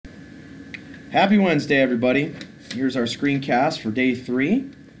Happy Wednesday, everybody. Here's our screencast for day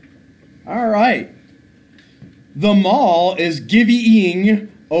 3. All right. The mall is giving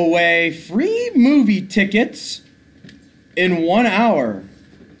away free movie tickets in 1 hour,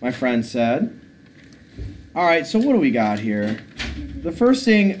 my friend said. All right, so what do we got here? The first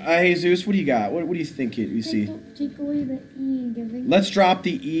thing, Jesus, what do you got? What do you think you see? Take away the E in giving. Let's drop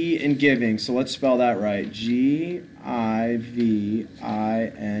the E in giving, so let's spell that right. G-I-V-I-N-G,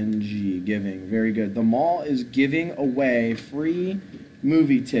 giving. Very good. The mall is giving away free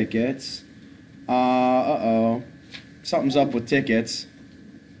movie tickets. Something's up with tickets.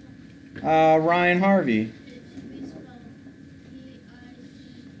 Ryan Harvey.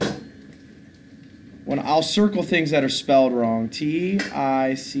 When I'll circle things that are spelled wrong.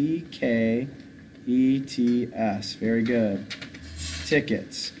 T-I-C-K-E-T-S. Very good.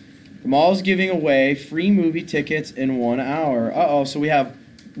 Tickets. The mall is giving away free movie tickets in 1 hour. So we have,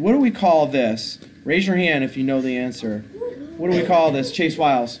 what do we call this? Raise your hand if you know the answer. What do we call this? Chase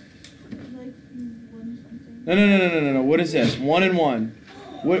Wiles. No. What is this? 1 and 1.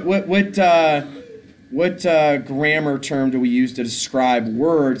 What grammar term do we use to describe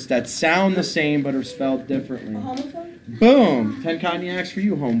words that sound the same but are spelled differently? Boom! 10 cognacs for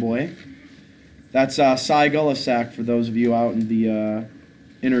you, homeboy. That's Cy Gullisack for those of you out in the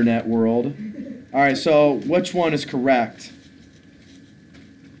internet world. All right, so which one is correct?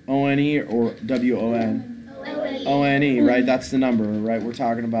 O-N-E or W-O-N? O-N-E, right? That's the number, right? We're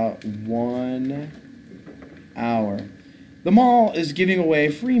talking about 1 hour. The mall is giving away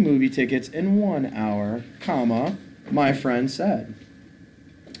free movie tickets in 1 hour, comma, my friend said.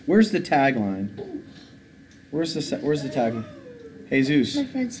 Where's the tagline? Where's the tagline? Jesus. My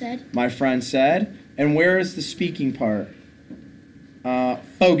friend said. My friend said. And where is the speaking part?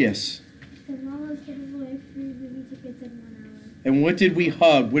 Bogus. The mall is giving away free movie tickets in 1 hour. And what did we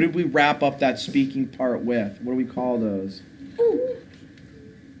hug? What did we wrap up that speaking part with? What do we call those?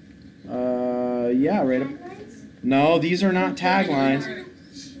 Yeah, right up. No, these are not taglines.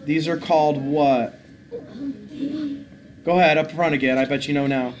 These are called what? Go ahead, up front again. I bet you know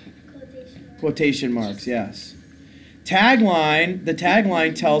now. Quotation marks, yes. Tagline, the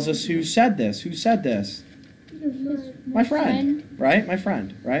tagline tells us who said this. Who said this? My friend. Right? My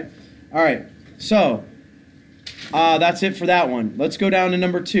friend, right? All right, so that's it for that one. Let's go down to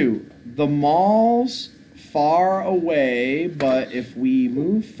number 2. The mall's far away, but if we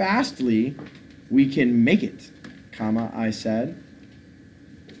move fastly, we can make it. Comma, I said.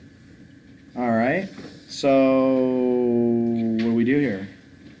 All right. So, what do we do here?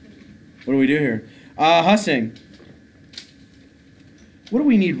 Hussing. What do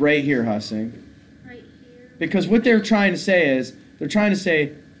we need right here, Hussing? Right here. Because what they're trying to say is, they're trying to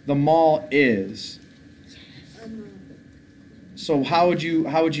say the mall is. So how would you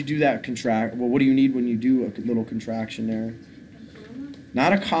do that contract? Well, what do you need when you do a little contraction there?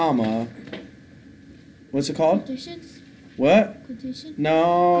 Not a comma. What's it called? Quotations? What? Quotation?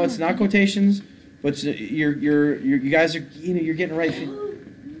 No, it's not quotations. But you guys are you're getting right.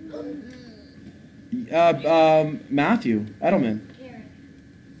 Matthew Edelman. Carrot.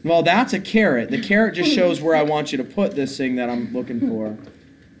 Well, that's a carrot. The carrot just shows where I want you to put this thing that I'm looking for.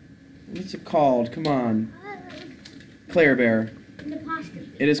 What's it called? Come on, Claire Bear. An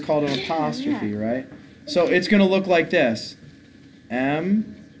apostrophe. It is called an apostrophe, right? So it's going to look like this.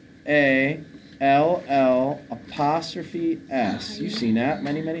 M-A-L-L apostrophe S. You've seen that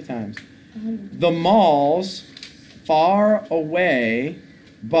many, many times. The mall's far away,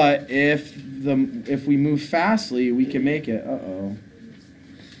 but if we move fastly, we can make it. Uh-oh.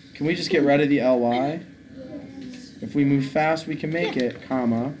 Can we just get rid of the L-Y? If we move fast, we can make it,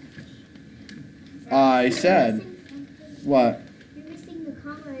 comma. I said. What? You're missing the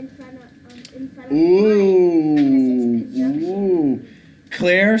comma in front of Ooh.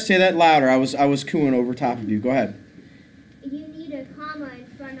 Claire, say that louder. I was cooing over top of you. Go ahead. You need a comma in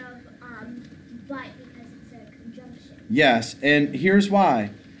front of but because it's a conjunction. Yes, and here's why.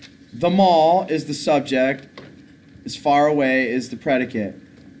 The mall is the subject, as far away is the predicate.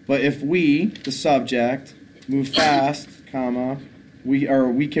 But if we, the subject, move fast, comma,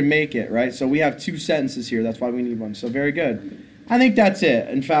 we can make it, right? So we have 2 sentences here. That's why we need one. So very good. I think that's it.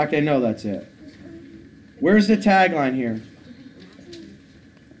 In fact, I know that's it. Where's the tagline here?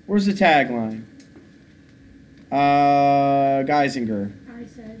 Where's the tagline? Geisinger.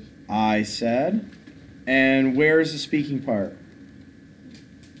 I said. And where's the speaking part?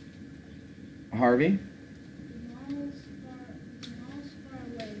 Harvey?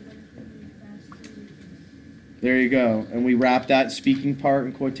 There you go. And we wrap that speaking part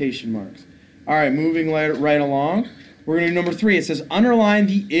in quotation marks. All right, moving right along. We're going to do number 3. It says underline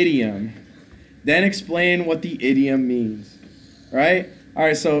the idiom. Then explain what the idiom means. Right? All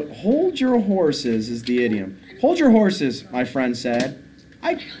right, so hold your horses is the idiom. Hold your horses, my friend said.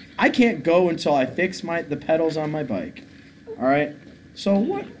 I can't go until I fix the pedals on my bike. All right? So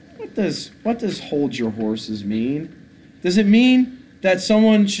what does hold your horses mean? Does it mean that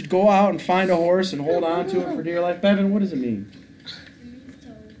someone should go out and find a horse and hold on to it for dear life? Bevan, what does it mean? It means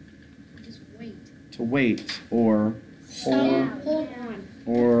to just wait. To wait or Hold on.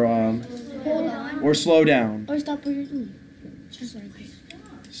 or Hold on. or slow down. Or stop what you're doing. Just like this.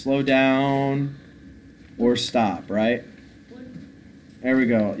 Slow down or stop, right? There we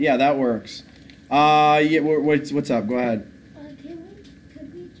go. Yeah, that works. Yeah, what's up? Go ahead.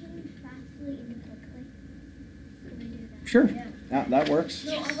 Could we change fastly into quickly? Can we do that? Sure. Yeah. That works.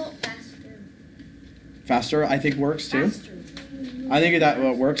 No, how about faster? Faster, I think, works too. Faster. I think that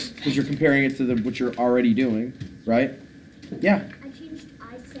works because you're comparing it to what you're already doing, right? Yeah. I changed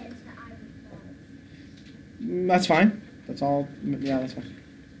I said to I was That's fine. That's all. Yeah, that's fine.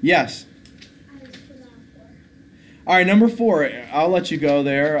 Yes. I was put off for. All right, number 4. I'll let you go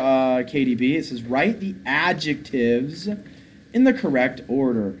there, KDB. It says write the adjectives in the correct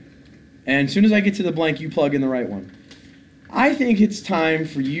order. And as soon as I get to the blank, you plug in the right one. I think it's time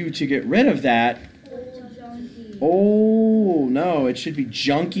for you to get rid of that. Old junkie. Oh, no, it should be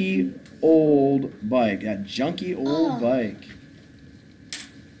junky old bike. That junky old bike.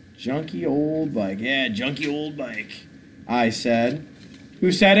 Junky old bike. Yeah, junky old bike. I said.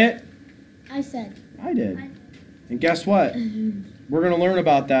 Who said it? I said. I did. And guess what? We're going to learn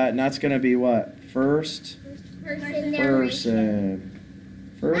about that, and that's going to be what? First person.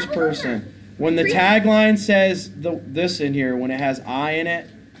 First person. When the tagline says this in here, when it has I in it,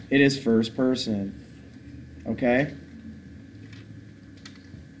 it is first person. Okay?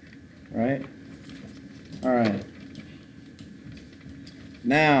 Right? All right.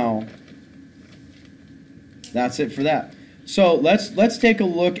 Now, that's it for that. So let's take a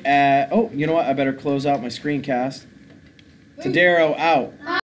look at. Oh, you know what? I better close out my screencast. Tadero out.